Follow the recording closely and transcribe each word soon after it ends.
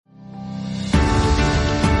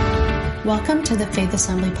Welcome to the Faith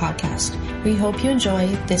Assembly podcast. We hope you enjoy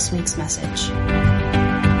this week's message.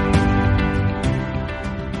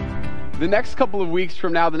 The next couple of weeks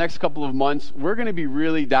from now, the next couple of months, we're going to be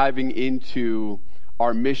really diving into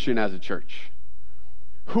our mission as a church.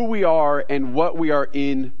 Who we are and what we are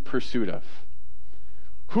in pursuit of.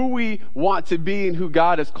 Who we want to be and who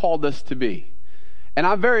God has called us to be. And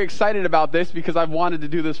I'm very excited about this because I've wanted to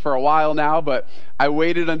do this for a while now, but I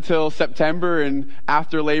waited until September and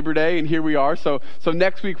after Labor Day, and here we are. So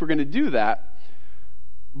next week we're going to do that.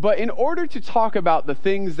 But in order to talk about the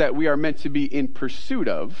things that we are meant to be in pursuit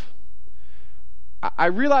of, I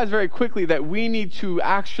realized very quickly that we need to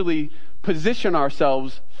actually position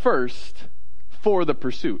ourselves first for the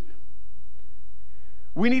pursuit.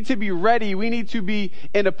 We need to be ready. We need to be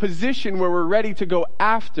in a position where we're ready to go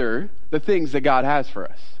after the things that God has for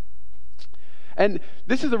us. And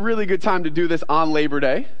this is a really good time to do this on Labor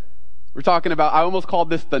Day. We're talking about, I almost called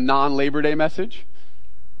this the non-Labor Day message.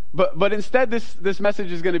 But instead, this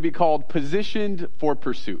message is going to be called Positioned for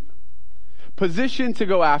Pursuit. Positioned to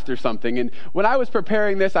go after something. And when I was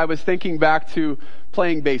preparing this, I was thinking back to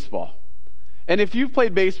playing baseball. And if you've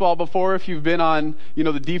played baseball before, if you've been on,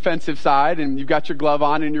 the defensive side and you've got your glove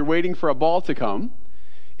on and you're waiting for a ball to come,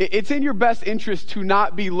 it's in your best interest to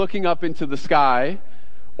not be looking up into the sky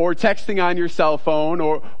or texting on your cell phone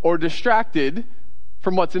or distracted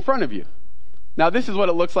from what's in front of you. Now, this is what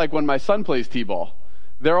it looks like when my son plays t-ball.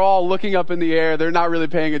 They're all looking up in the air. They're not really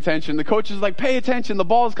paying attention. The coach is like, pay attention. The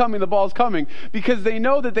ball's coming. The ball's coming. Because they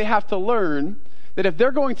know that they have to learn that if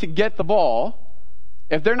they're going to get the ball,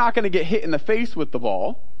 if they're not going to get hit in the face with the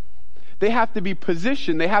ball, they have to be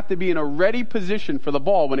positioned. They have to be in a ready position for the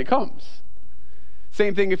ball when it comes.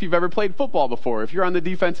 Same thing if you've ever played football before. If you're on the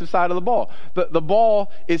defensive side of the ball, the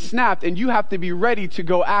ball is snapped and you have to be ready to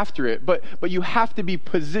go after it, but you have to be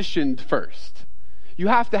positioned first. You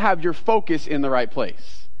have to have your focus in the right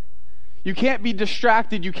place. You can't be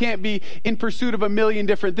distracted. You can't be in pursuit of a million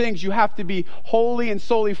different things. You have to be wholly and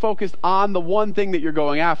solely focused on the one thing that you're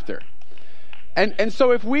going after. And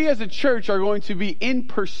so if we as a church are going to be in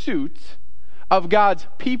pursuit of God's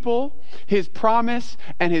people, His promise,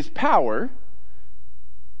 and His power,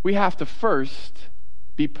 we have to first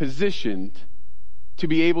be positioned to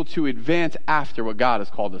be able to advance after what God has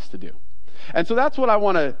called us to do. And so that's what I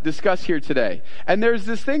want to discuss here today. And there's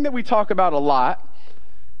this thing that we talk about a lot.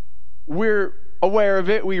 We're aware of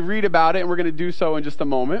it. We read about it, and we're going to do so in just a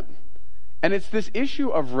moment. And it's this issue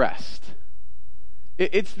of rest.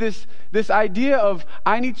 It's this idea of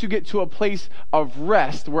I need to get to a place of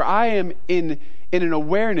rest where I am in an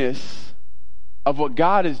awareness of what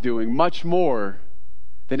God is doing much more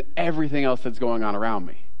than everything else that's going on around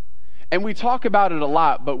me. And we talk about it a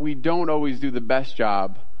lot, but we don't always do the best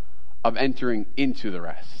job of entering into the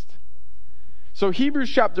rest. So Hebrews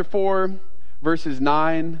chapter 4, verses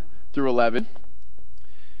 9 through 11,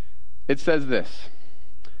 it says this: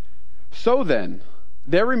 So then,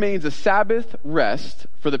 there remains a Sabbath rest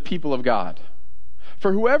for the people of God.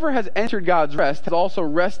 For whoever has entered God's rest has also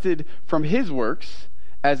rested from his works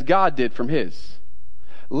as God did from his.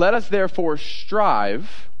 Let us therefore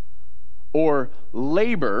strive or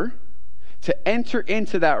labor to enter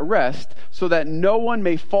into that rest so that no one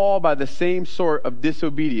may fall by the same sort of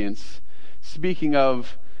disobedience, speaking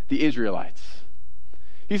of the Israelites.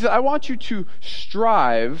 He said, I want you to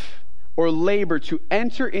strive or labor to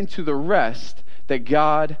enter into the rest that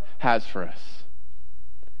God has for us.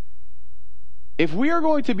 If we are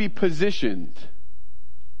going to be positioned,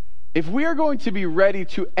 if we are going to be ready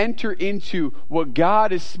to enter into what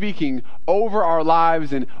God is speaking over our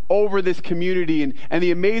lives and over this community and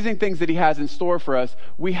the amazing things that He has in store for us,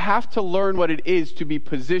 we have to learn what it is to be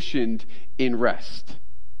positioned in rest.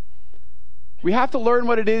 We have to learn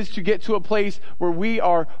what it is to get to a place where we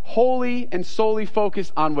are wholly and solely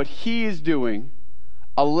focused on what He is doing,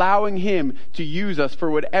 allowing Him to use us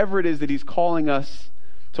for whatever it is that He's calling us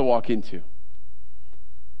to walk into.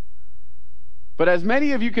 But as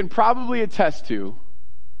many of you can probably attest to,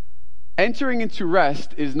 entering into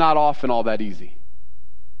rest is not often all that easy.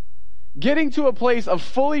 Getting to a place of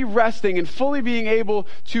fully resting and fully being able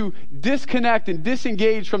to disconnect and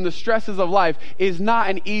disengage from the stresses of life is not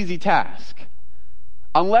an easy task.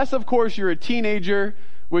 Unless, of course, you're a teenager,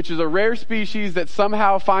 which is a rare species that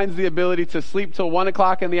somehow finds the ability to sleep till 1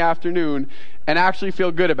 o'clock in the afternoon and actually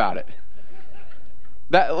feel good about it.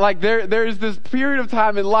 That, like, there's this period of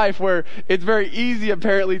time in life where it's very easy,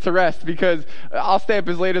 apparently, to rest because I'll stay up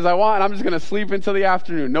as late as I want and I'm just going to sleep until the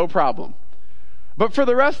afternoon, no problem. But for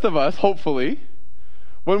the rest of us, hopefully,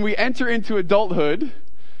 when we enter into adulthood,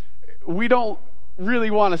 we don't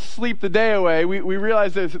really want to sleep the day away. We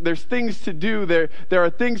realize there's things to do. There are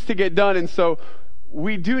things to get done. And so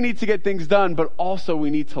we do need to get things done, but also we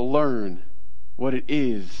need to learn what it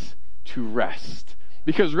is to rest.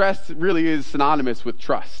 Because rest really is synonymous with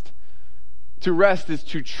trust. To rest is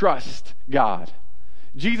to trust God.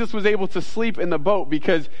 Jesus was able to sleep in the boat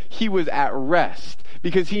because he was at rest.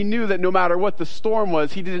 Because he knew that no matter what the storm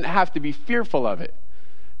was, he didn't have to be fearful of it.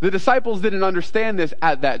 The disciples didn't understand this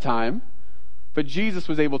at that time, but Jesus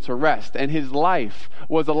was able to rest. And his life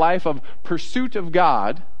was a life of pursuit of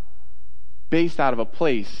God based out of a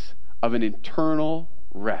place of an internal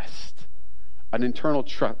rest. An internal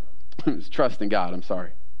trust in God,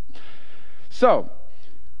 So,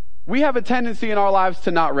 we have a tendency in our lives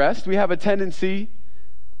to not rest. We have a tendency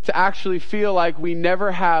to actually feel like we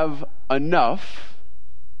never have enough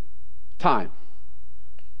time.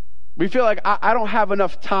 We feel like I don't have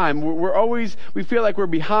enough time. We feel like we're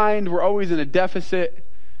behind. We're always in a deficit.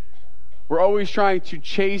 We're always trying to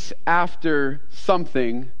chase after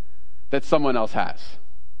something that someone else has.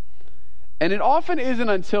 And it often isn't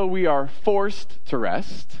until we are forced to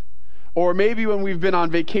rest, or maybe when we've been on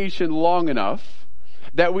vacation long enough,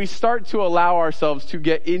 that we start to allow ourselves to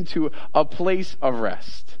get into a place of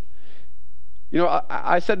rest. You know,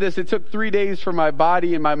 I said this, it took 3 days for my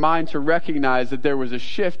body and my mind to recognize that there was a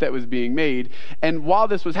shift that was being made. And while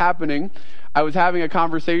this was happening, I was having a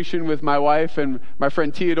conversation with my wife and my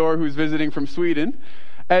friend Theodore, who's visiting from Sweden.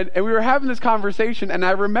 And we were having this conversation, and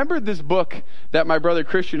I remembered this book that my brother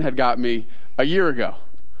Christian had got me a year ago.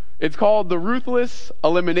 It's called The Ruthless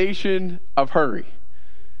Elimination of Hurry.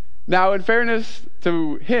 Now, in fairness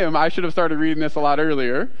to him, I should have started reading this a lot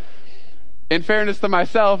earlier. In fairness to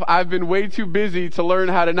myself, I've been way too busy to learn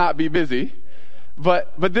how to not be busy.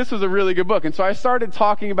 But this was a really good book. And so I started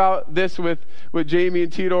talking about this with Jamie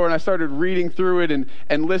and Theodore, and I started reading through it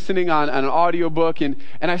and listening on an audiobook. And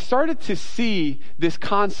I started to see this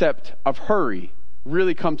concept of hurry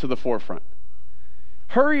really come to the forefront.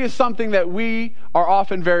 Hurry is something that we are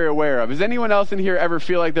often very aware of. Does anyone else in here ever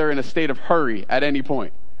feel like they're in a state of hurry at any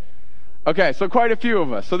point? Okay, so quite a few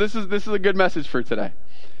of us. So this is a good message for today.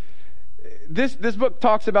 This book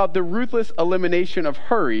talks about the ruthless elimination of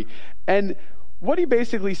hurry. And what he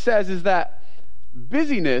basically says is that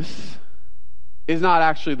busyness is not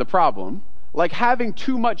actually the problem. Like having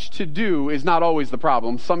too much to do is not always the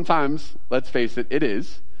problem. Sometimes, let's face it, it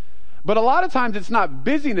is. But a lot of times it's not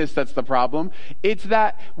busyness that's the problem. It's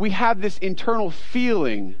that we have this internal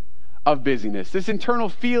feeling of busyness, this internal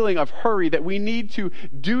feeling of hurry, that we need to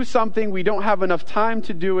do something. We don't have enough time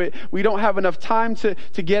to do it. We don't have enough time to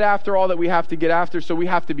get after all that we have to get after, so we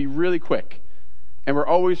have to be really quick. And we're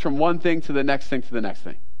always from one thing to the next thing to the next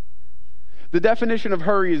thing. The definition of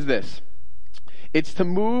hurry is this: it's to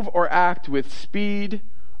move or act with speed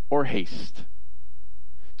or haste.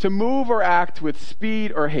 To move or act with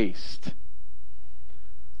speed or haste.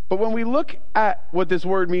 But when we look at what this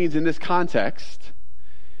word means in this context,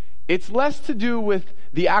 it's less to do with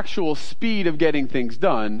the actual speed of getting things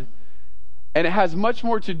done, and it has much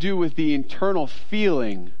more to do with the internal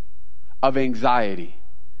feeling of anxiety.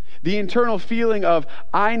 The internal feeling of,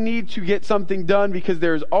 I need to get something done because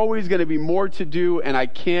there's always going to be more to do and I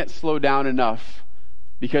can't slow down enough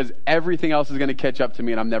because everything else is going to catch up to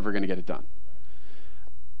me and I'm never going to get it done.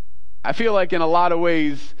 I feel like in a lot of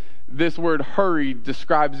ways, this word hurry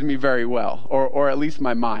describes me very well, or at least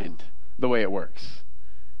my mind, the way it works.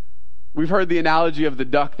 We've heard the analogy of the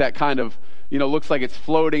duck that kind of, looks like it's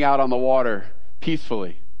floating out on the water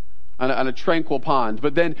peacefully on a tranquil pond.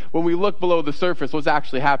 But then when we look below the surface, what's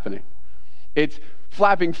actually happening? It's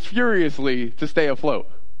flapping furiously to stay afloat.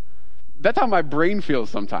 That's how my brain feels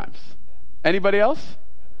sometimes. Anybody else?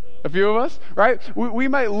 A few of us, right? We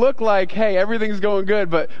might look like, hey, everything's going good,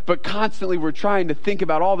 but constantly we're trying to think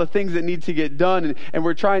about all the things that need to get done, and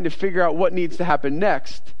we're trying to figure out what needs to happen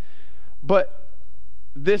next. But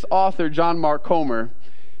this author, John Mark Comer,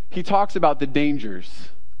 he talks about the dangers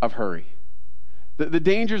of hurry. The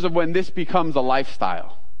dangers of when this becomes a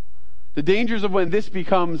lifestyle. The dangers of when this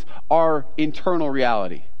becomes our internal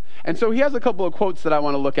reality. And so he has a couple of quotes that I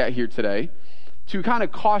want to look at here today to kind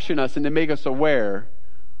of caution us and to make us aware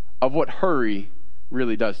of what hurry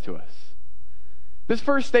really does to us. This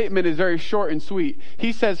first statement is very short and sweet.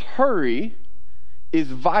 He says, hurry is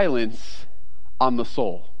violence on the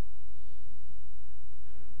soul.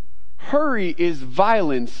 Hurry is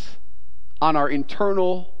violence on our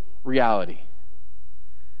internal reality.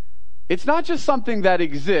 It's not just something that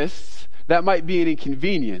exists that might be an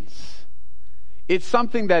inconvenience. It's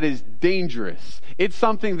something that is dangerous. It's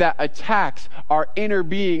something that attacks our inner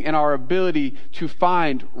being and our ability to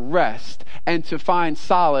find rest and to find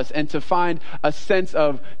solace and to find a sense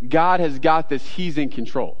of God has got this, He's in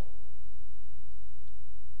control.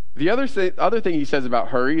 The other thing he says about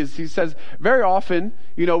hurry is he says very often,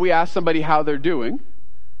 we ask somebody how they're doing,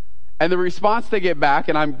 and the response they get back,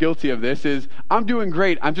 and I'm guilty of this, is, I'm doing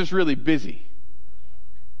great, I'm just really busy.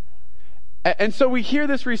 And so we hear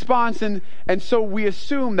this response, and so we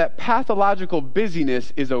assume that pathological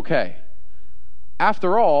busyness is okay.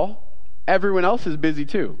 After all, everyone else is busy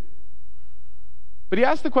too. But he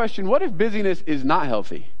asks the question, what if busyness is not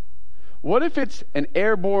healthy? What if it's an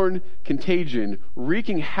airborne contagion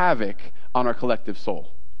wreaking havoc on our collective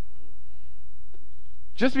soul?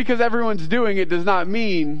 Just because everyone's doing it does not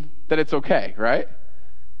mean that it's okay, right?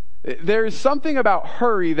 There is something about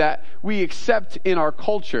hurry that we accept in our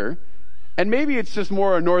culture. And maybe it's just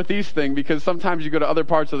more a Northeast thing, because sometimes you go to other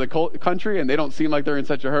parts of the country and they don't seem like they're in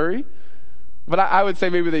such a hurry. But I would say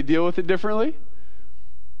maybe they deal with it differently.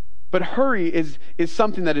 But hurry is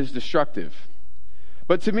something that is destructive.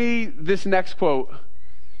 But to me, this next quote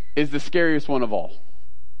is the scariest one of all.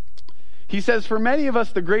 He says, for many of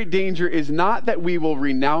us, the great danger is not that we will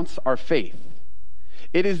renounce our faith.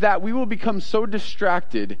 It is that we will become so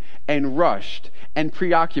distracted and rushed and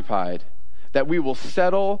preoccupied that we will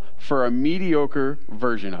settle for a mediocre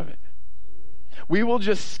version of it. We will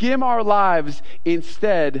just skim our lives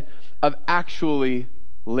instead of actually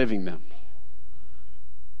living them.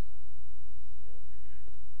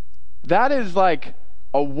 That is like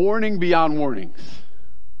a warning beyond warnings.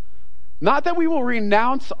 Not that we will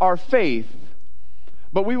renounce our faith,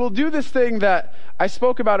 but we will do this thing that I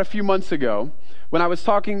spoke about a few months ago when I was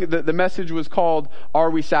talking, the message was called, Are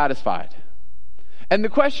We Satisfied? And the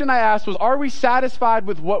question I asked was, are we satisfied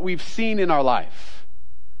with what we've seen in our life?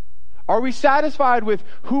 Are we satisfied with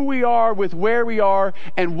who we are, with where we are,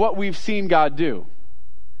 and what we've seen God do?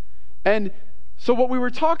 And so what we were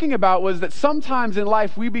talking about was that sometimes in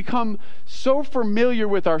life we become so familiar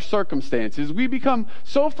with our circumstances, we become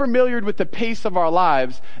so familiar with the pace of our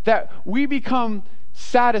lives that we become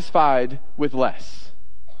satisfied with less.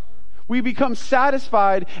 We become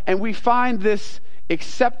satisfied and we find this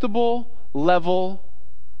acceptable level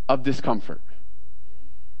of discomfort.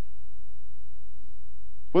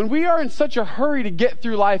 When we are in such a hurry to get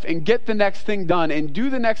through life and get the next thing done and do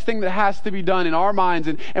the next thing that has to be done in our minds,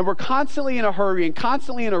 and we're constantly in a hurry and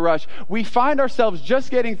constantly in a rush, we find ourselves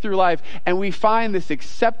just getting through life and we find this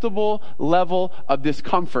acceptable level of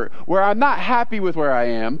discomfort where I'm not happy with where I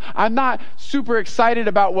am. I'm not super excited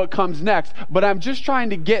about what comes next, but I'm just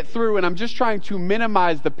trying to get through and I'm just trying to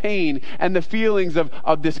minimize the pain and the feelings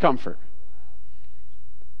of discomfort.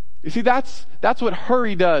 You see, that's what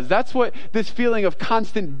hurry does. That's what this feeling of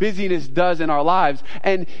constant busyness does in our lives.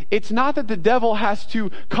 And it's not that the devil has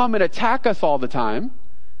to come and attack us all the time.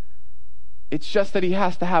 It's just that he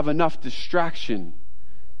has to have enough distraction.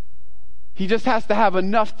 He just has to have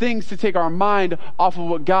enough things to take our mind off of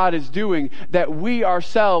what God is doing that we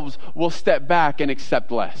ourselves will step back and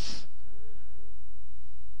accept less.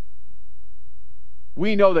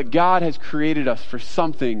 We know that God has created us for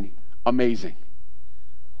something amazing.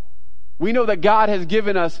 We know that God has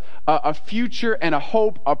given us a future and a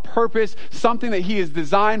hope, a purpose, something that He has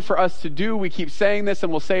designed for us to do. We keep saying this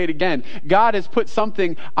and we'll say it again. God has put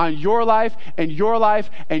something on your life and your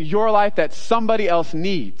life and your life that somebody else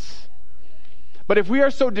needs. But if we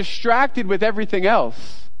are so distracted with everything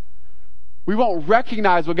else, we won't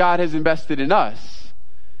recognize what God has invested in us.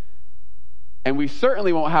 And we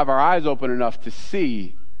certainly won't have our eyes open enough to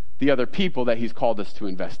see the other people that He's called us to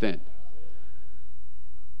invest in.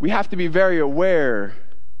 We have to be very aware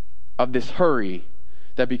of this hurry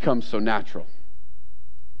that becomes so natural.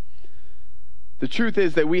 The truth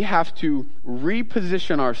is that we have to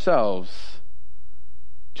reposition ourselves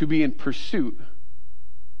to be in pursuit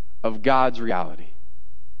of God's reality.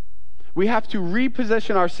 We have to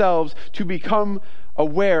reposition ourselves to become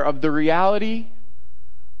aware of the reality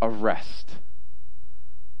of rest,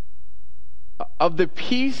 of the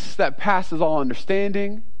peace that passes all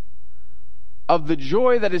understanding, of the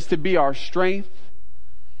joy that is to be our strength,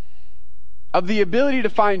 of the ability to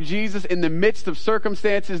find Jesus in the midst of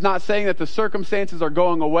circumstances, not saying that the circumstances are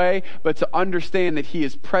going away, but to understand that He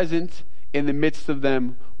is present in the midst of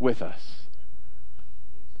them with us.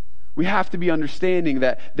 We have to be understanding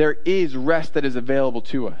that there is rest that is available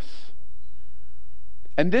to us.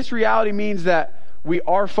 And this reality means that we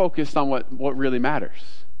are focused on what really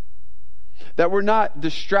matters. That we're not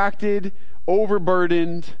distracted,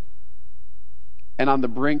 overburdened, and on the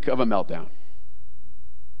brink of a meltdown.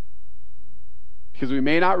 Because we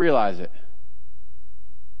may not realize it,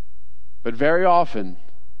 But very often,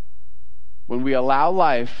 when we allow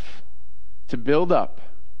life to build up,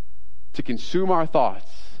 to consume our thoughts,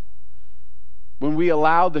 when we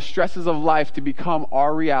allow the stresses of life to become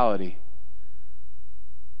our reality,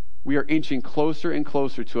 we are inching closer and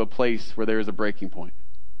closer to a place where there is a breaking point.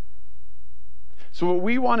 So what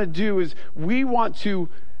we want to do is we want to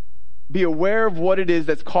be aware of what it is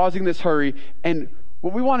that's causing this hurry, and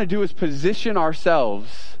what we want to do is position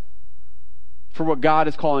ourselves for what God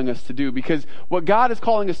is calling us to do, because what God is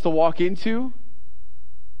calling us to walk into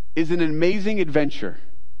is an amazing adventure.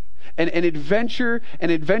 An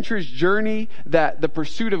adventurous journey that the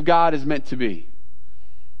pursuit of God is meant to be.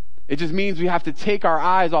 It just means we have to take our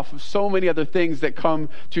eyes off of so many other things that come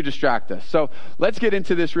to distract us. So let's get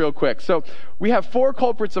into this real quick. So we have 4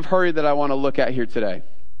 culprits of hurry that I want to look at here today.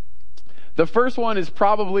 The first one is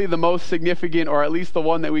probably the most significant, or at least the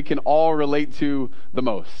one that we can all relate to the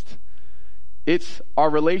most. It's our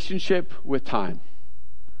relationship with time.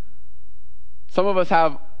 Some of us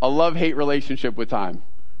have a love-hate relationship with time,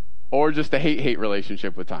 or just a hate-hate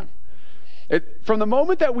relationship with time. From the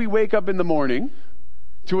moment that we wake up in the morning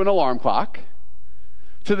to an alarm clock,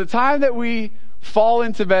 to the time that we fall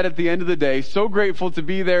into bed at the end of the day, so grateful to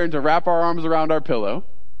be there and to wrap our arms around our pillow,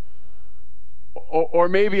 or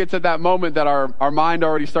maybe it's at that moment that our mind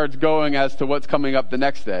already starts going as to what's coming up the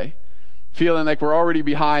next day, feeling like we're already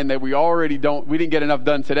behind, that we didn't get enough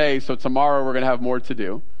done today, so tomorrow we're going to have more to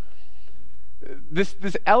do.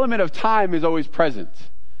 This element of time is always present.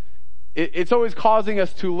 It's always causing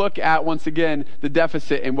us to look at, once again, the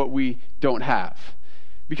deficit and what we don't have.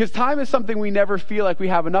 Because time is something we never feel like we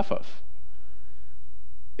have enough of.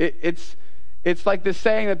 It's like this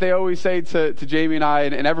saying that they always say to Jamie and I,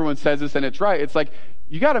 and everyone says this, and it's right. It's like,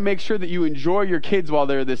 you got to make sure that you enjoy your kids while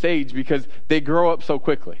they're this age, because they grow up so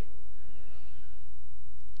quickly.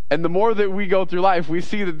 And the more that we go through life, we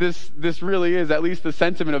see that this really is, at least the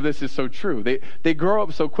sentiment of this is so true. They grow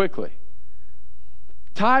up so quickly.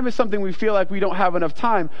 Time is something we feel like we don't have enough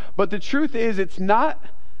time, but the truth is, it's not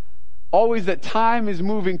always that time is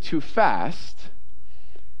moving too fast.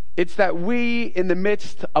 It's that we, in the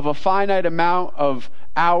midst of a finite amount of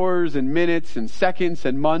hours and minutes and seconds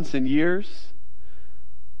and months and years,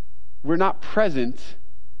 we're not present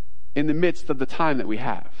in the midst of the time that we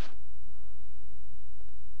have.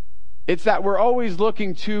 It's that we're always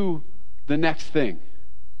looking to the next thing.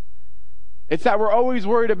 It's that we're always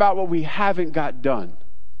worried about what we haven't got done.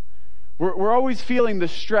 We're always feeling the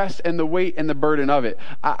stress and the weight and the burden of it.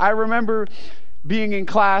 I remember being in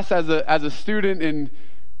class as a student in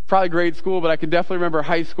probably grade school, but I can definitely remember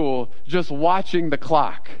high school, just watching the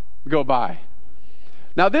clock go by.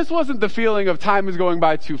 Now, this wasn't the feeling of time is going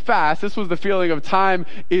by too fast. This was the feeling of time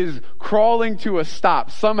is crawling to a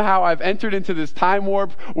stop. Somehow I've entered into this time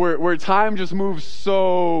warp where time just moves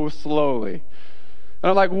so slowly. And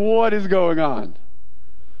I'm like, what is going on?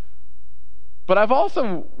 But I've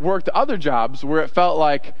also worked other jobs where it felt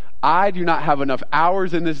like I do not have enough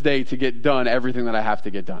hours in this day to get done everything that I have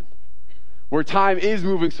to get done. Where time is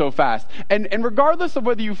moving so fast. And regardless of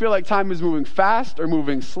whether you feel like time is moving fast or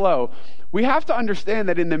moving slow, we have to understand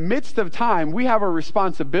that in the midst of time, we have a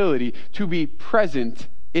responsibility to be present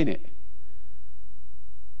in it.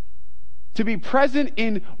 To be present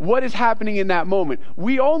in what is happening in that moment.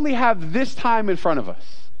 We only have this time in front of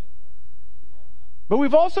us. But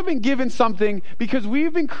we've also been given something because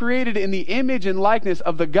we've been created in the image and likeness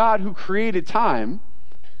of the God who created time,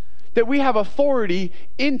 that we have authority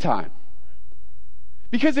in time.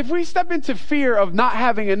 Because if we step into fear of not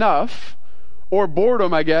having enough, or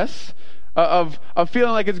boredom, I guess, of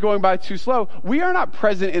feeling like it's going by too slow, we are not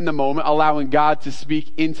present in the moment, allowing God to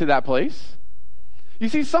speak into that place. You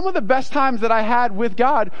see, some of the best times that I had with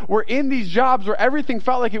God were in these jobs where everything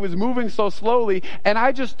felt like it was moving so slowly, and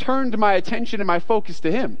I just turned my attention and my focus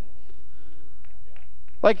to Him.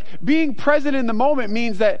 Like, being present in the moment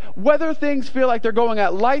means that whether things feel like they're going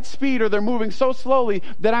at light speed or they're moving so slowly,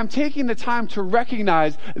 that I'm taking the time to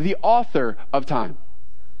recognize the author of time.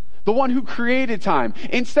 The one who created time.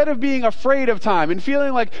 Instead of being afraid of time and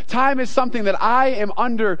feeling like time is something that I am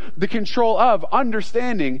under the control of,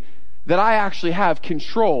 understanding that I actually have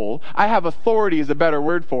control, I have authority is a better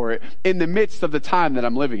word for it, in the midst of the time that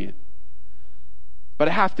I'm living in. But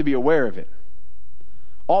I have to be aware of it.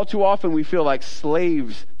 All too often we feel like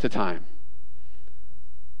slaves to time.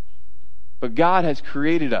 But God has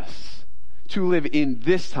created us to live in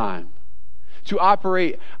this time, to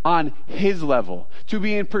operate on His level, to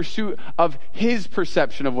be in pursuit of His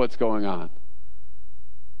perception of what's going on.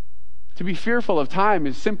 To be fearful of time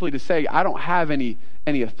is simply to say, I don't have any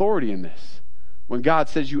authority in this, when God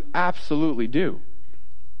says you absolutely do.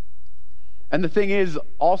 And the thing is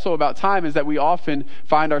also about time is that we often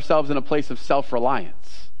find ourselves in a place of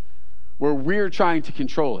self-reliance where we're trying to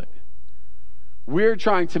control it. We're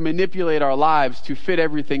trying to manipulate our lives to fit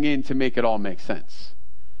everything in to make it all make sense.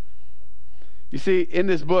 You see, in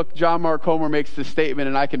this book, John Mark Comer makes this statement,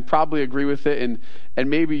 and I can probably agree with it, and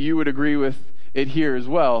maybe you would agree with it here as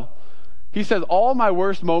well. He says, all my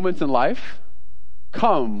worst moments in life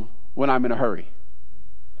come when I'm in a hurry.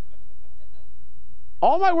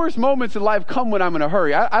 All my worst moments in life come when I'm in a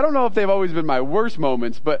hurry. I don't know if they've always been my worst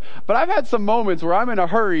moments, but I've had some moments where I'm in a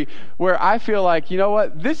hurry where I feel like, you know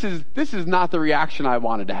what, this is not the reaction I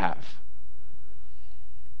wanted to have.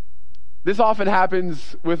 This often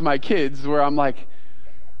happens with my kids where I'm like,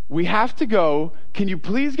 we have to go. Can you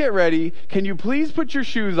please get ready? Can you please put your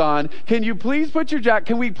shoes on? Can you please put your jacket?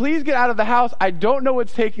 Can we please get out of the house? I don't know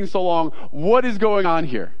what's taking so long. What is going on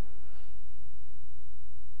here?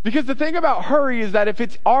 Because the thing about hurry is that if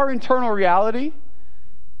it's our internal reality,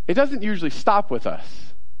 it doesn't usually stop with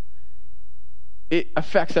us. It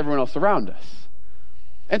affects everyone else around us.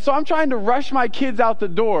 And so I'm trying to rush my kids out the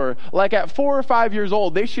door like at 4 or 5 years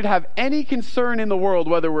old, they should have any concern in the world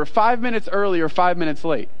whether we're 5 minutes early or 5 minutes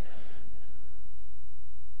late.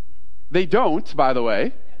 They don't, by the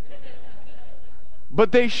way.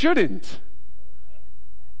 But they shouldn't.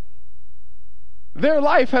 Their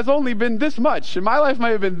life has only been this much, and my life might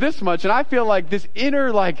have been this much, and I feel like this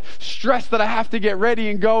inner stress that I have to get ready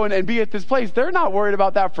and go and be at this place, they're not worried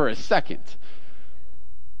about that for a second.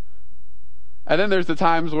 And then there's the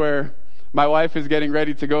times where my wife is getting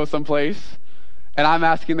ready to go someplace, and I'm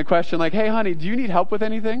asking the question like, hey honey, do you need help with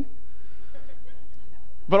anything?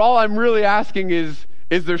 But all I'm really asking is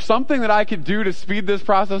there something that I could do to speed this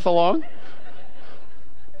process along?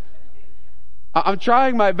 I'm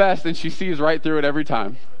trying my best, and she sees right through it every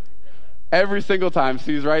time. Every single time,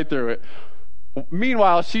 sees right through it.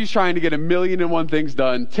 Meanwhile, she's trying to get 1,000,001 things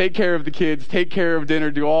done, take care of the kids, take care of dinner,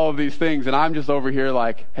 do all of these things, and I'm just over here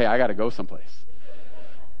like, hey, I got to go someplace.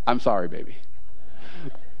 I'm sorry, baby.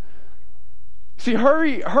 See,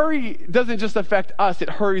 hurry doesn't just affect us, it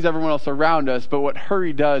hurries everyone else around us, but what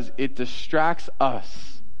hurry does, it distracts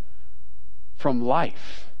us from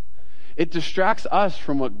life. It distracts us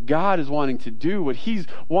from what God is wanting to do, what He's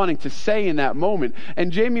wanting to say in that moment.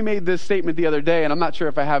 And Jamie made this statement the other day, and I'm not sure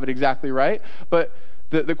if I have it exactly right, but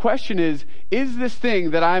the question is this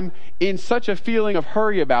thing that I'm in such a feeling of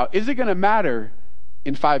hurry about, is it going to matter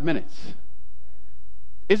in 5 minutes?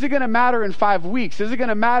 Is it going to matter in 5 weeks? Is it going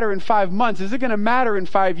to matter in 5 months? Is it going to matter in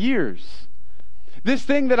 5 years? This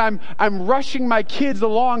thing that I'm rushing my kids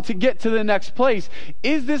along to get to the next place,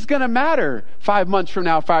 is this going to matter 5 months from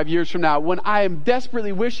now, 5 years from now, when I am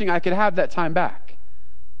desperately wishing I could have that time back?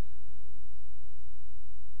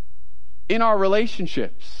 In our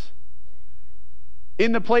relationships,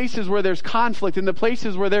 in the places where there's conflict, in the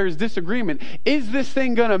places where there is disagreement, is this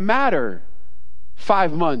thing going to matter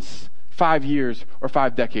 5 months, 5 years, or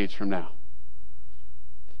 5 decades from now?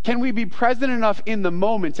 Can we be present enough in the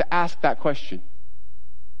moment to ask that question?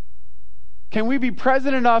 Can we be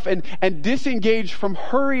present enough and disengaged from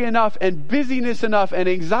hurry enough and busyness enough and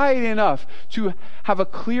anxiety enough to have a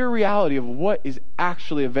clear reality of what is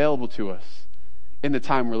actually available to us in the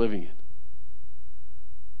time we're living in?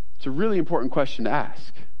 It's a really important question to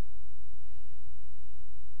ask.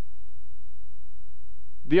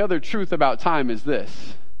 The other truth about time is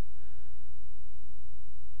this: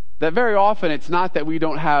 that very often it's not that we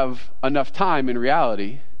don't have enough time in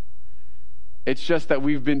reality. It's just that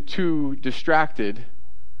we've been too distracted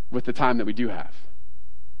with the time that we do have.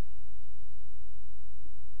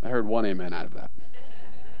 I heard one amen out of that.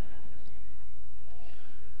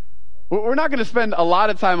 We're not going to spend a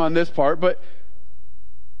lot of time on this part, but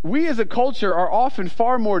we as a culture are often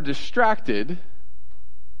far more distracted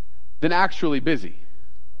than actually busy.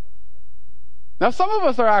 Now, some of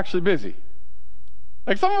us are actually busy.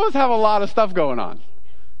 Some of us have a lot of stuff going on.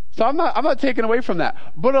 So I'm not taking away from that.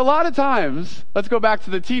 But a lot of times, let's go back to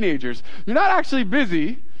the teenagers, you're not actually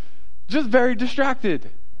busy, just very distracted.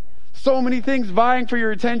 So many things vying for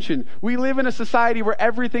your attention. We live in a society where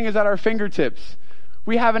everything is at our fingertips.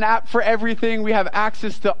 We have an app for everything. We have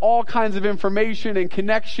access to all kinds of information and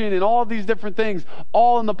connection and all these different things,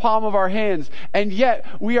 all in the palm of our hands. And yet,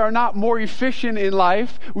 we are not more efficient in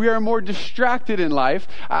life. We are more distracted in life.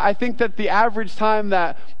 I think that the average time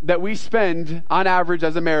that we spend, on average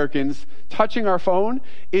as Americans, touching our phone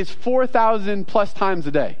is 4,000 plus times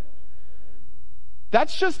a day.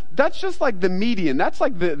 That's just like the median. That's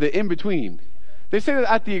like the in-between. They say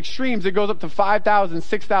that at the extremes, it goes up to 5,000,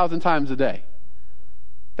 6,000 times a day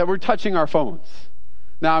that we're touching our phones.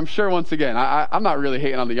 Now, I'm sure, once again, I'm not really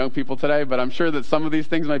hating on the young people today, but I'm sure that some of these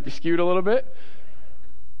things might be skewed a little bit.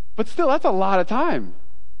 But still, that's a lot of time.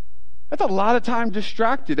 That's a lot of time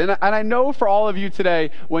distracted. And I know for all of you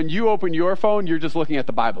today, when you open your phone, you're just looking at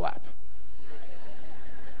the Bible app.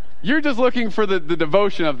 You're just looking for the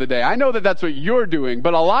devotion of the day. I know that that's what you're doing,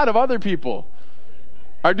 but a lot of other people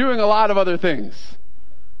are doing a lot of other things.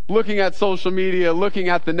 Looking at social media, looking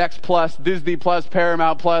at the Next Plus, Disney Plus,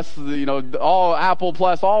 Paramount Plus, all Apple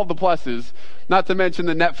Plus, all the pluses. Not to mention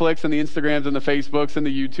the Netflix and the Instagrams and the Facebooks and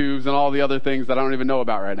the YouTubes and all the other things that I don't even know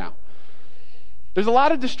about right now. There's a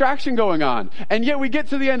lot of distraction going on. And yet we get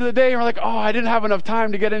to the end of the day and we're like, oh, I didn't have enough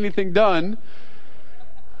time to get anything done.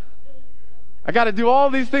 I got to do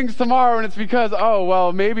all these things tomorrow, and it's because, oh,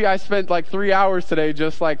 well, maybe I spent like 3 hours today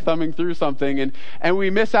just like thumbing through something, and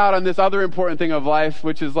we miss out on this other important thing of life,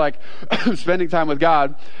 which is like spending time with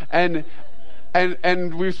God, and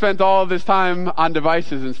we've spent all of this time on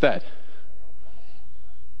devices instead.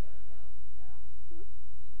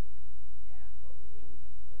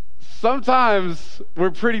 Sometimes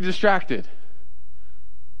we're pretty distracted.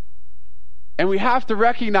 And we have to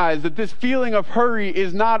recognize that this feeling of hurry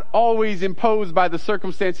is not always imposed by the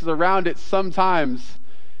circumstances around it. Sometimes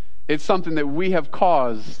it's something that we have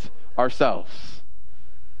caused ourselves.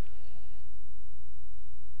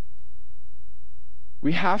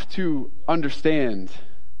 We have to understand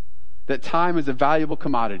that time is a valuable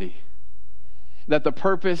commodity, that the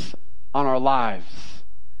purpose on our lives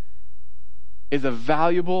is a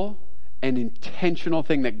valuable and intentional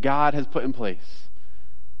thing that God has put in place.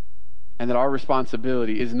 And that our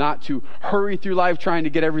responsibility is not to hurry through life trying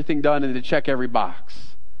to get everything done and to check every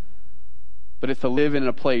box. But it's to live in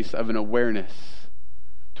a place of an awareness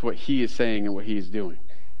to what He is saying and what He is doing.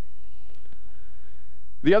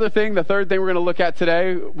 The third thing we're going to look at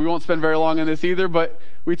today, we won't spend very long on this either, but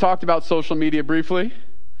we talked about social media briefly.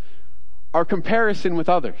 Our comparison with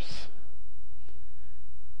others.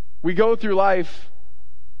 We go through life,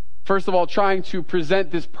 first of all, trying to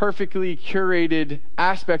present this perfectly curated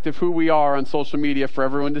aspect of who we are on social media for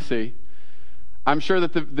everyone to see. I'm sure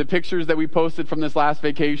that the pictures that we posted from this last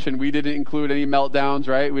vacation, we didn't include any meltdowns,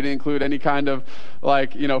 right? We didn't include any kind of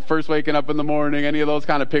first waking up in the morning, any of those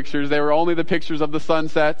kind of pictures. They were only the pictures of the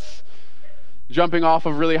sunsets, jumping off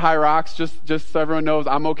of really high rocks, just so everyone knows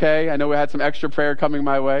I'm okay. I know we had some extra prayer coming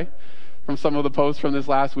my way from some of the posts from this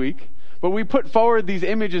last week. But we put forward these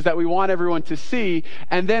images that we want everyone to see,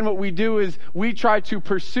 and then what we do is we try to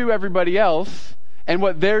pursue everybody else and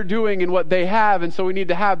what they're doing and what they have, and so we need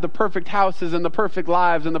to have the perfect houses and the perfect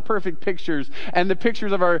lives and the perfect pictures, and the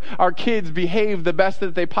pictures of our kids behave the best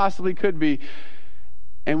that they possibly could be.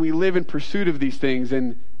 And we live in pursuit of these things,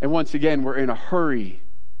 and once again, we're in a hurry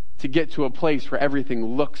to get to a place where everything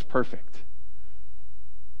looks perfect.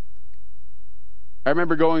 I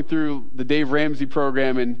remember going through the Dave Ramsey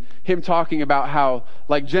program and him talking about how,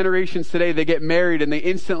 like, generations today, they get married and they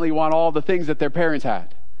instantly want all the things that their parents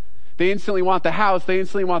had. They instantly want the house, they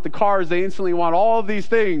instantly want the cars, they instantly want all of these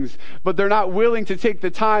things, but they're not willing to take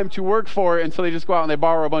the time to work for it, and so they just go out and they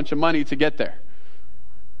borrow a bunch of money to get there.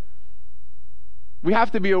 We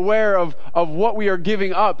have to be aware of what we are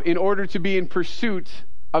giving up in order to be in pursuit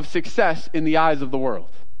of success in the eyes of the world.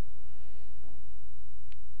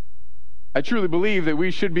 I truly believe that we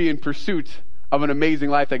should be in pursuit of an amazing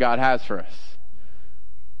life that God has for us,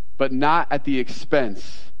 but not at the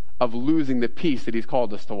expense of losing the peace that He's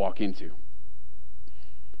called us to walk into.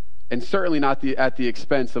 And certainly not at the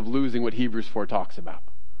expense of losing what Hebrews 4 talks about,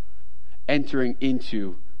 entering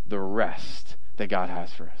into the rest that God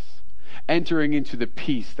has for us, entering into the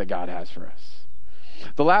peace that God has for us.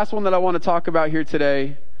 The last one that I want to talk about here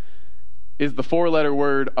today is the 4-letter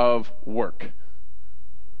word of work.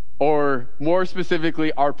 Or more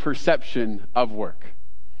specifically, our perception of work.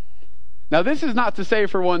 Now, this is not to say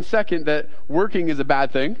for one second that working is a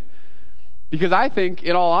bad thing, because I think,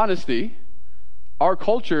 in all honesty, our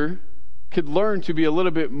culture could learn to be a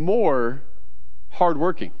little bit more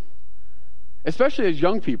hardworking, especially as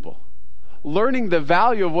young people, learning the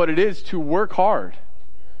value of what it is to work hard,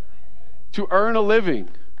 to earn a living,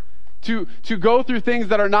 to go through things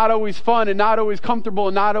that are not always fun and not always comfortable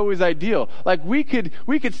and not always ideal. Like, we could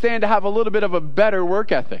stand to have a little bit of a better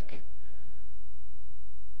work ethic.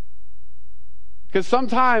 Because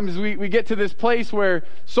sometimes we get to this place where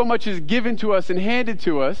so much is given to us and handed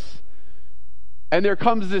to us, and there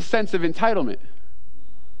comes this sense of entitlement.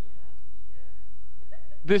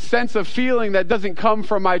 This sense of feeling that doesn't come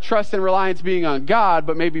from my trust and reliance being on God,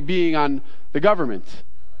 but maybe being on the government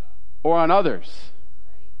or on others.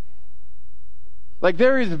 Like,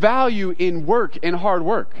 there is value in work and hard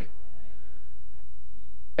work.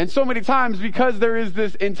 And so many times, because there is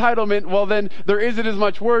this entitlement, well, then there isn't as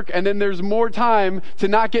much work, and then there's more time to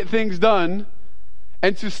not get things done,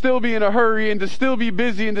 and to still be in a hurry, and to still be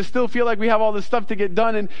busy, and to still feel like we have all this stuff to get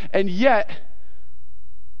done, and yet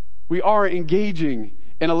we aren't engaging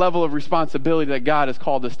in a level of responsibility that God has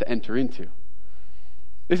called us to enter into.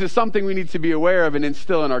 This is something we need to be aware of and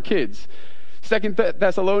instill in our kids. 2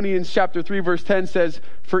 Thessalonians chapter 3, verse 10 says,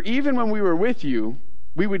 "For even when we were with you,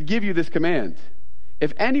 we would give you this command.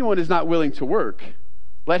 If anyone is not willing to work,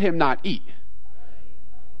 let him not eat."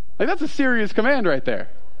 Like, that's a serious command right there.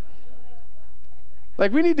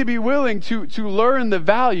 Like, we need to be willing to learn the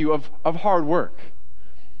value of hard work.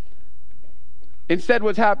 Instead,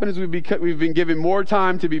 what's happened is we've been given more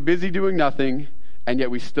time to be busy doing nothing, and yet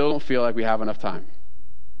we still don't feel like we have enough time.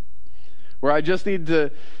 Where I just need to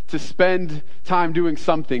spend time doing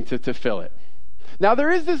something to fill it. Now, there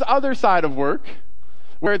is this other side of work,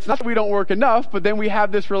 where it's not that we don't work enough, but then we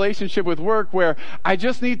have this relationship with work where I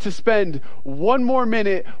just need to spend one more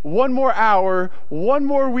minute, one more hour, one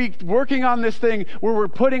more week working on this thing, where we're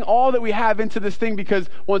putting all that we have into this thing because,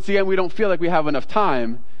 once again, we don't feel like we have enough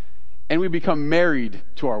time, and we become married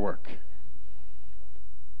to our work.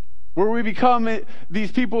 Where we become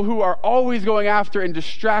these people who are always going after and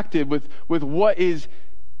distracted with what is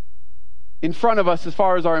in front of us as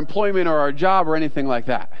far as our employment or our job or anything like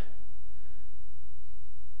that.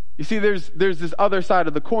 You see, there's this other side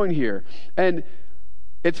of the coin here. And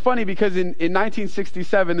it's funny because in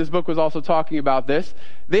 1967, this book was also talking about this.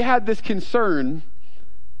 They had this concern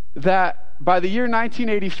that by the year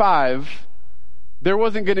 1985, there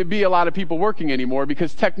wasn't going to be a lot of people working anymore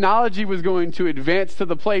because technology was going to advance to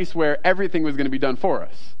the place where everything was going to be done for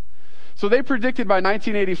us. So they predicted by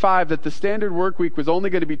 1985 that the standard work week was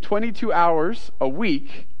only going to be 22 hours a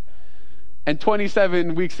week and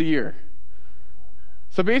 27 weeks a year.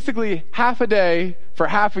 So basically, half a day for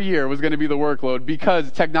half a year was going to be the workload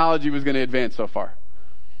because technology was going to advance so far.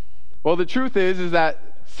 Well, the truth is that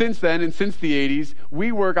since then, and since the 80s,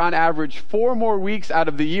 we work on average 4 more weeks out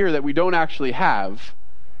of the year that we don't actually have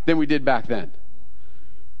than we did back then.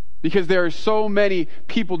 Because there are so many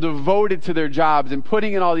people devoted to their jobs and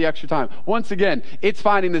putting in all the extra time. Once again, it's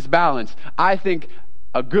finding this balance. I think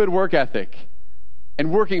a good work ethic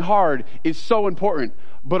and working hard is so important,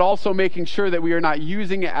 but also making sure that we are not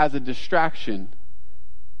using it as a distraction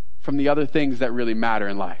from the other things that really matter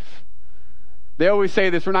in life. They always say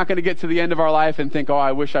this: we're not going to get to the end of our life and think, oh,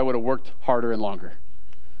 I wish I would have worked harder and longer.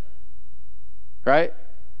 Right?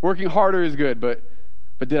 Working harder is good, but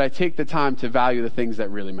did I take the time to value the things that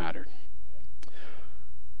really mattered?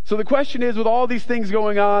 So the question is, with all these things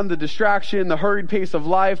going on, the distraction, the hurried pace of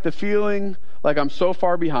life, the feeling like I'm so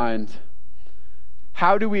far behind,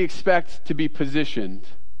 how do we expect to be positioned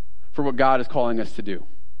for what God is calling us to do?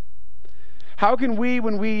 How can we,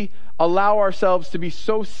 when we allow ourselves to be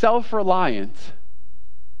so self-reliant,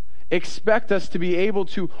 expect us to be able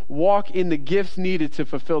to walk in the gifts needed to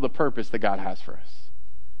fulfill the purpose that God has for us?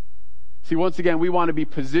 See, once again, we want to be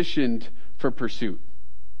positioned for pursuit.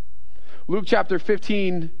 Luke chapter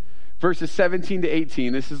 15, verses 17 to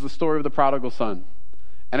 18, this is the story of the prodigal son.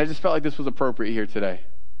 And I just felt like this was appropriate here today.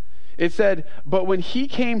 It said, "But when he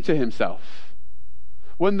came to himself,"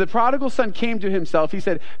 when the prodigal son came to himself, he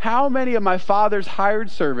said, "How many of my father's hired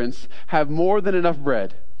servants have more than enough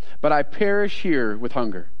bread, but I perish here with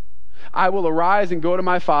hunger? I will arise and go to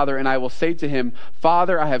my father, and I will say to him,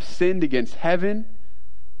 Father, I have sinned against heaven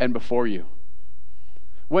and before you."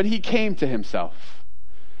 When he came to himself.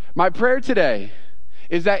 My prayer today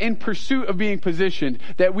is that in pursuit of being positioned,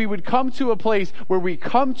 that we would come to a place where we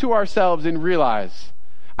come to ourselves and realize,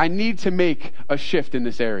 I need to make a shift in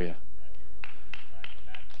this area.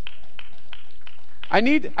 I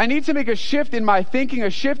need to make a shift in my thinking, a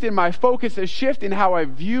shift in my focus, a shift in how I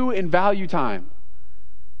view and value time.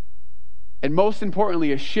 And most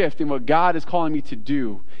importantly, a shift in what God is calling me to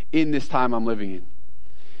do in this time I'm living in.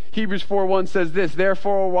 Hebrews 4:1 says this: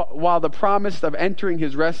 "Therefore, while the promise of entering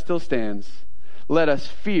his rest still stands, let us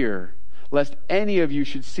fear, lest any of you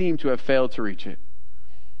should seem to have failed to reach it."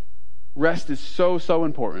 Rest is so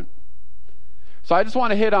important. So I just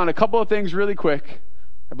want to hit on a couple of things really quick.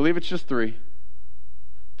 I believe it's just 3.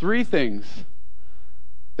 3 things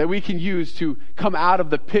that we can use to come out of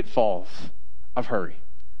the pitfalls of hurry.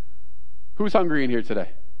 Who's hungry in here today?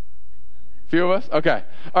 Few of us? Okay.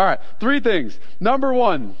 All right. 3 things. Number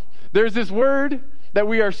 1, there's this word that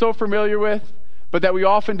we are so familiar with, but that we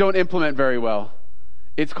often don't implement very well.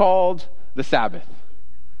 It's called the Sabbath.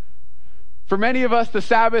 For many of us, the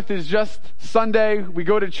Sabbath is just Sunday. We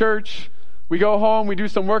go to church, we go home, we do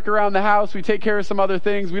some work around the house, we take care of some other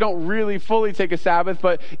things. We don't really fully take a Sabbath,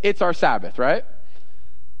 but it's our Sabbath, right?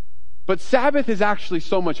 But Sabbath is actually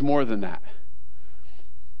so much more than that.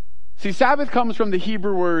 See, Sabbath comes from the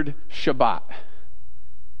Hebrew word Shabbat.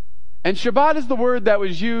 And Shabbat is the word that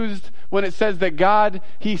was used when it says that God,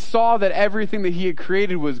 he saw that everything that he had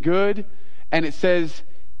created was good, and it says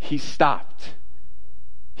he stopped.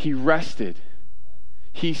 He rested.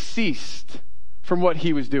 He ceased from what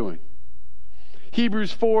he was doing.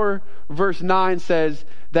 Hebrews 4 verse 9 says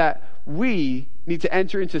that we need to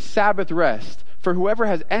enter into Sabbath rest. For whoever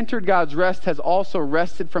has entered God's rest has also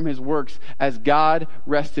rested from his works as God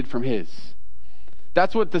rested from his.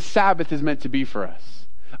 That's what the Sabbath is meant to be for us.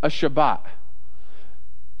 A Shabbat.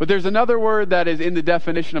 But there's another word that is in the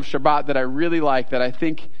definition of Shabbat that I really like, that I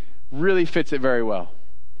think really fits it very well.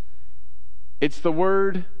 It's the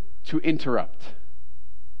word to interrupt.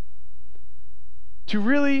 To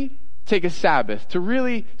really take a Sabbath, to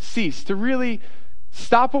really cease, to really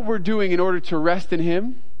stop what we're doing in order to rest in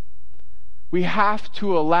him, we have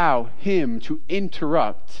to allow him to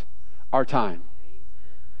interrupt our time.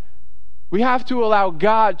 We have to allow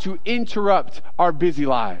God to interrupt our busy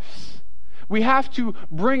lives. We have to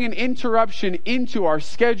bring an interruption into our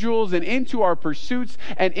schedules and into our pursuits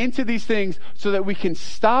and into these things so that we can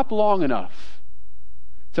stop long enough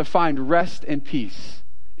to find rest and peace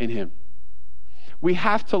in him. We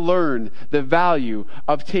have to learn the value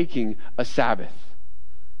of taking a Sabbath.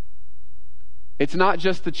 It's not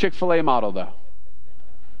just the Chick-fil-A model, though.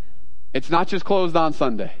 It's not just closed on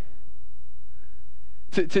Sunday.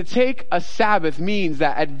 To take a Sabbath means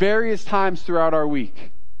that at various times throughout our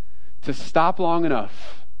week, to stop long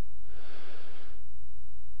enough,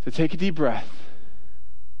 to take a deep breath,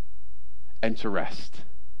 and to rest.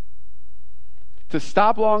 To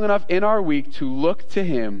stop long enough in our week to look to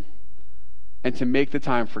him and to make the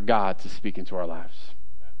time for God to speak into our lives.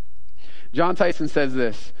 John Tyson says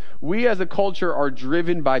this: we as a culture are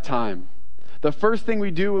driven by time. The first thing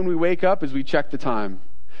we do when we wake up is we check the time.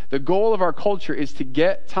 The goal of our culture is to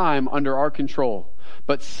get time under our control.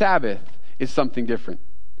 But Sabbath is something different.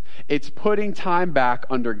 It's putting time back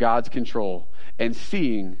under God's control and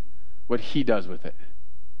seeing what he does with it.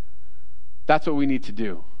 That's what we need to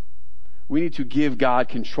do. We need to give God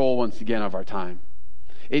control once again of our time.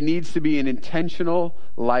 It needs to be an intentional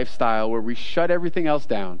lifestyle where we shut everything else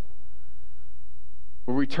down,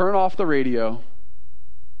 where we turn off the radio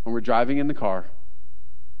when we're driving in the car,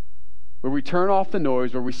 where we turn off the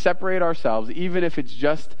noise, where we separate ourselves, even if it's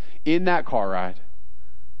just in that car ride,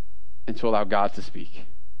 and to allow God to speak.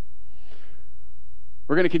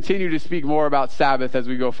 We're going to continue to speak more about Sabbath as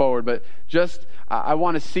we go forward, but just I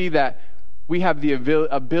want to see that we have the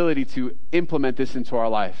ability to implement this into our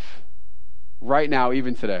life right now,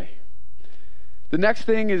 even today. The next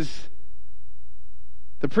thing is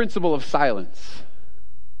the principle of silence.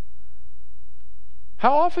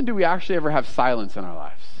 How often do we actually ever have silence in our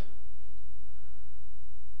lives?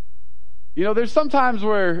 You know, there's sometimes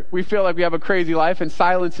where we feel like we have a crazy life and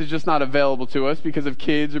silence is just not available to us because of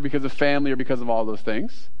kids or because of family or because of all those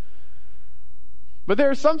things. But there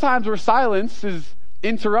are some times where silence is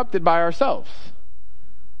interrupted by ourselves.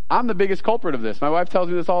 I'm the biggest culprit of this. My wife tells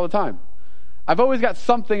me this all the time. I've always got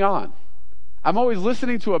something on. I'm always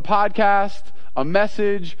listening to a podcast, a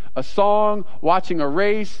message, a song, watching a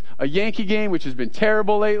race, a Yankee game, which has been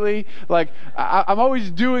terrible lately. Like, I'm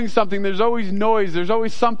always doing something. There's always noise. There's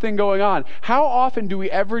always something going on. How often do we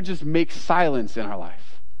ever just make silence in our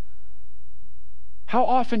life? How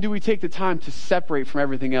often do we take the time to separate from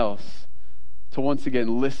everything else to once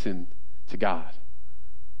again listen to God?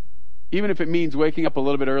 Even if it means waking up a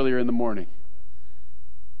little bit earlier in the morning.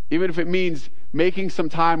 Even if it means making some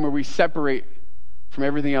time where we separate from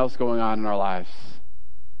everything else going on in our lives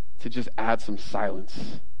to just add some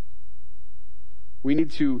silence. We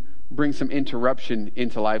need to bring some interruption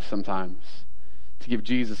into life sometimes to give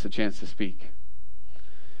Jesus a chance to speak.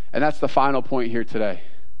 And that's the final point here today.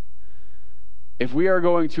 If we are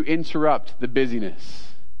going to interrupt the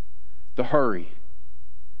busyness, the hurry,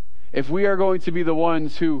 if we are going to be the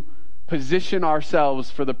ones who position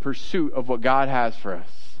ourselves for the pursuit of what God has for us,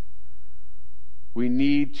 we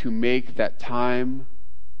need to make that time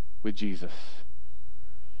with Jesus.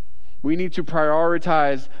 We need to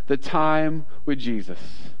prioritize the time with Jesus.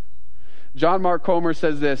 John Mark Comer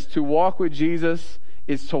says this: to walk with Jesus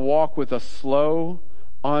is to walk with a slow,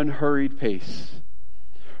 unhurried pace.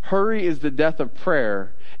 Hurry is the death of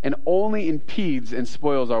prayer and only impedes and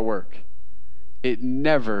spoils our work. It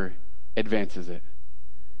never advances it.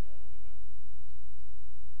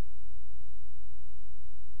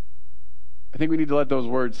 I think we need to let those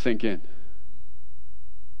words sink in.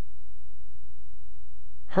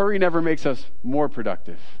 Hurry never makes us more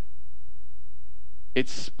productive. It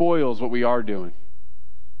spoils what we are doing.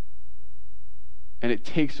 And it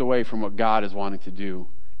takes away from what God is wanting to do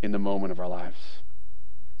in the moment of our lives.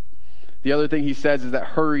 The other thing he says is that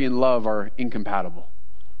hurry and love are incompatible.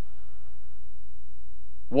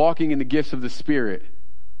 Walking in the gifts of the Spirit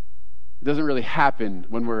doesn't really happen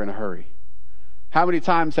when we're in a hurry. How many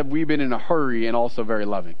times have we been in a hurry and also very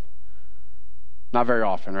loving? Not very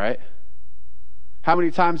often, right? How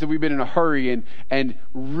many times have we been in a hurry and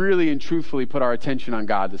really and truthfully put our attention on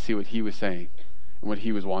God to see what he was saying and what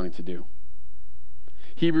he was wanting to do?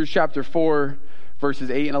 Hebrews chapter 4,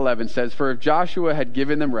 verses 8 and 11 says, "For if Joshua had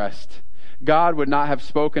given them rest, God would not have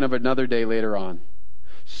spoken of another day later on.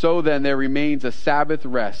 So then there remains a Sabbath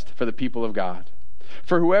rest for the people of God.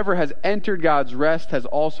 For whoever has entered God's rest has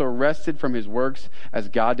also rested from his works as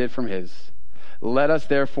God did from his. Let us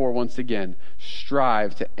therefore once again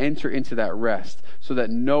strive to enter into that rest, so that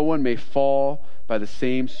no one may fall by the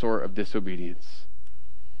same sort of disobedience."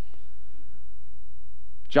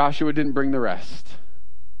 Joshua didn't bring the rest.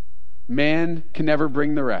 Man can never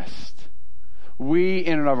bring the rest. We,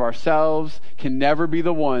 in and of ourselves, can never be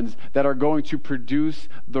the ones that are going to produce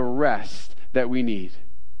the rest that we need.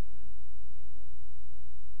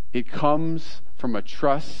 It comes from a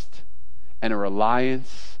trust and a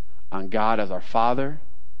reliance on God as our Father,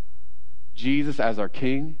 Jesus as our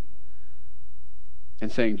King,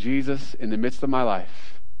 and saying, "Jesus, in the midst of my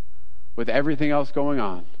life, with everything else going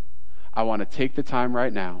on, I want to take the time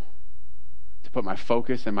right now to put my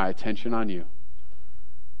focus and my attention on you,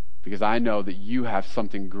 because I know that you have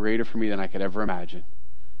something greater for me than I could ever imagine.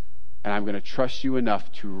 And I'm going to trust you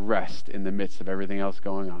enough to rest in the midst of everything else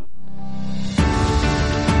going on."